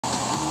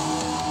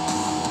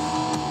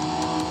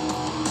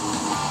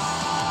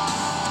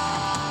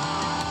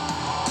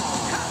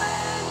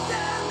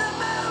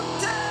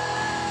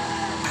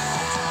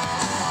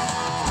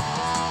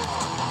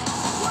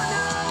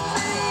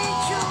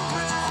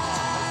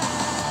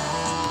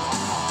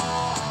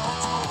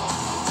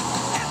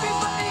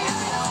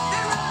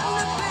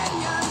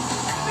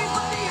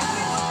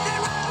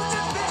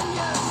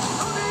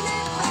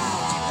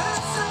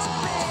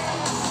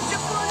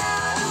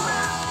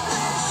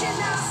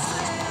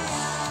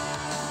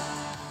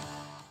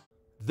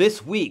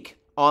This week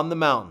on the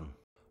mountain,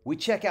 we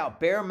check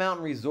out Bear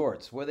Mountain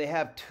Resorts, where they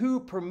have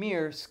 2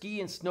 premier ski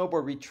and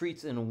snowboard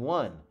retreats in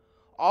one,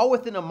 all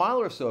within a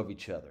mile or so of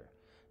each other.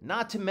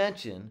 Not to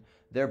mention,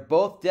 they're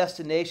both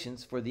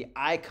destinations for the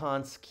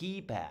IKON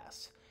Ski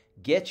Pass.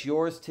 Get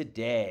yours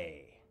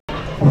today.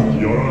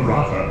 You're a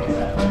rotter,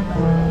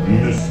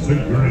 Mr.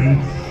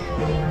 Grinch.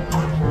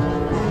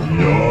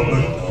 You're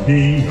the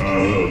king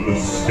of the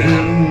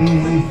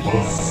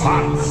sinful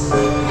spots.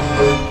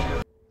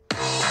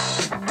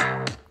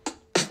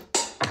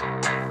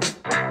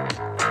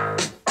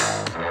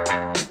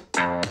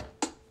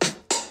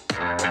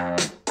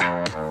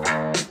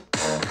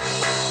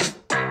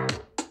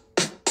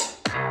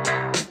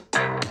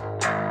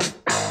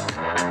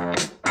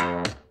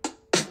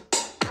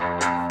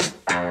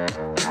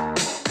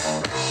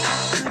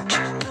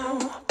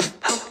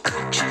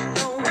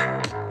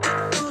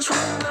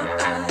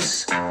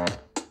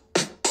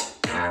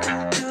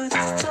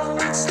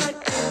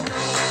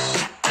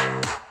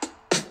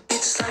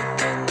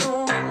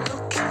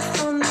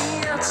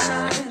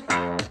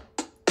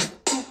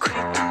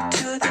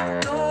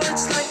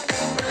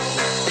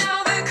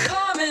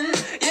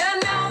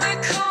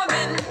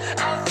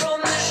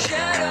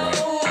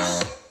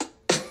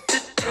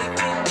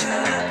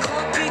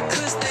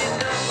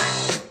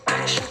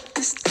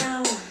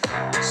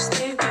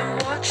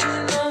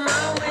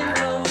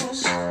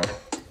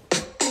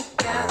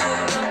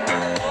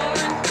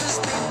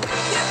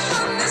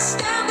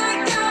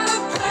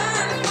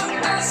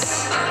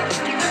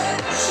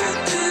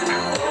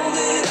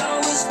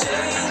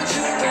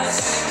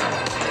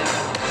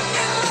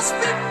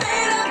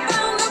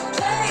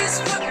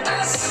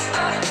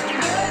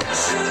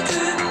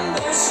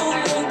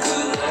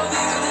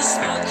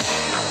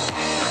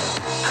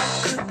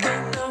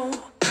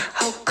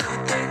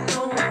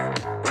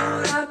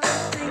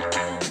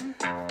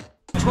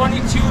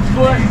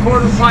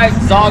 Quarter pipe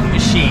dog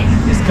machine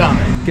is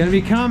coming. Gonna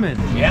be coming.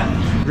 Yeah.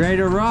 Ready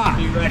to rock.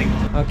 Be ready.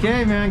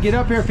 Okay, man, get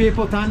up here,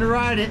 people. Time to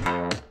ride it. Here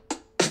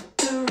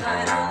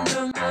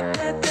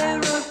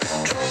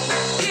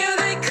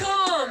they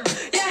come.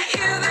 Yeah,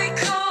 here they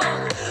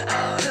come.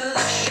 Out of the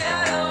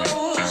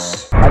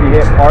shadows. Have you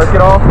hit park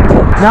at all?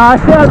 No, I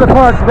stay out of the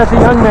park because that's a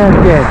young man's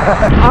game.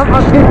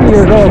 I'm 50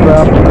 years old,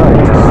 bro.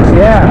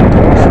 Yeah.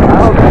 I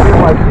don't think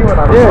like you when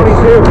I'm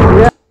 22.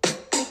 Yeah.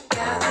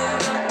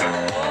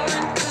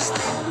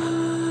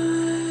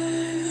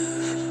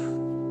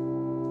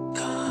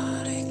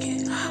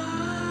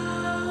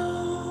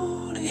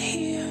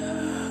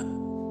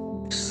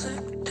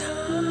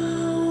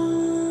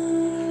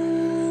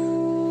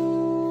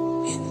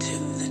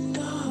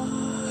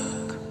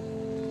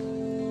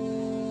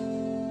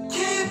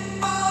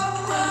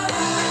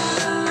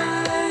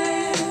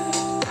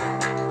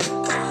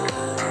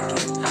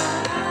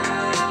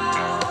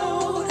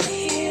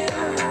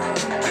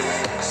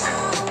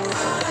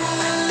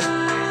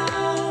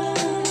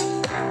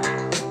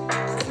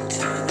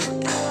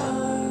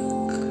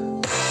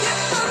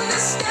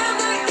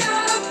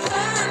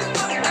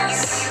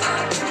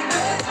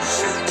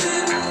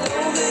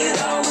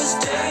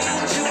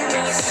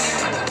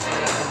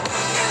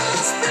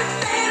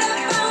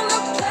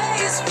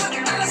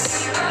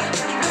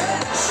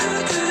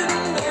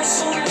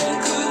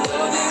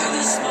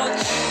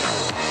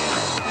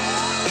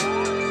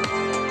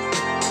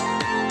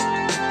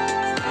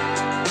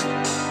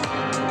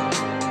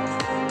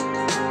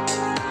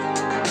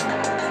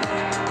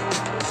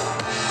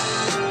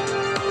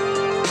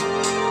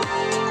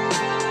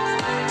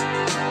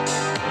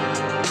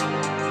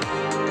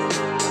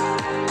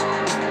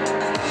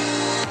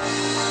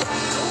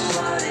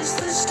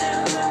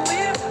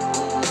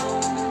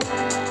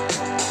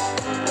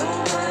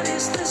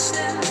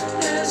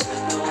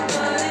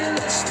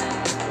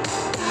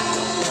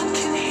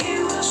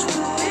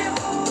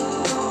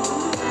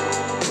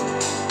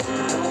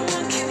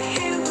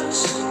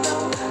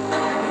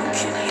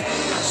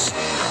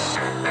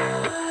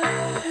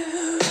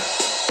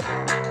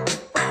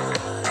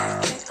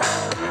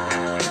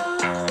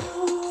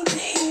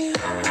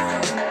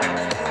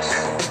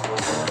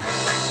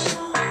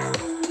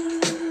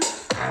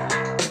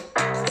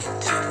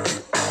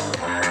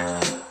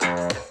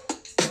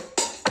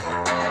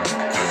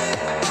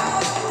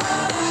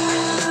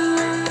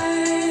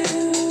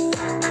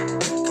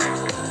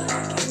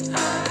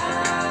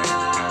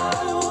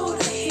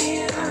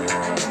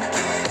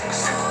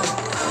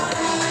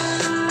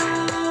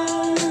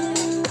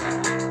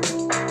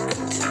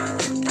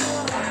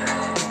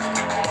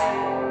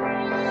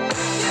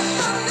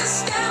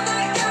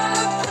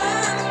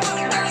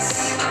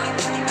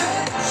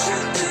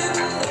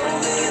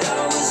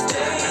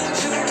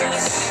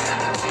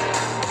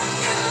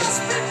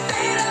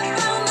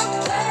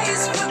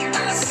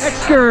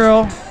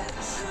 Ex-girl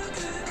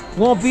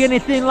won't be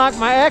anything like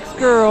my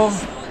ex-girl.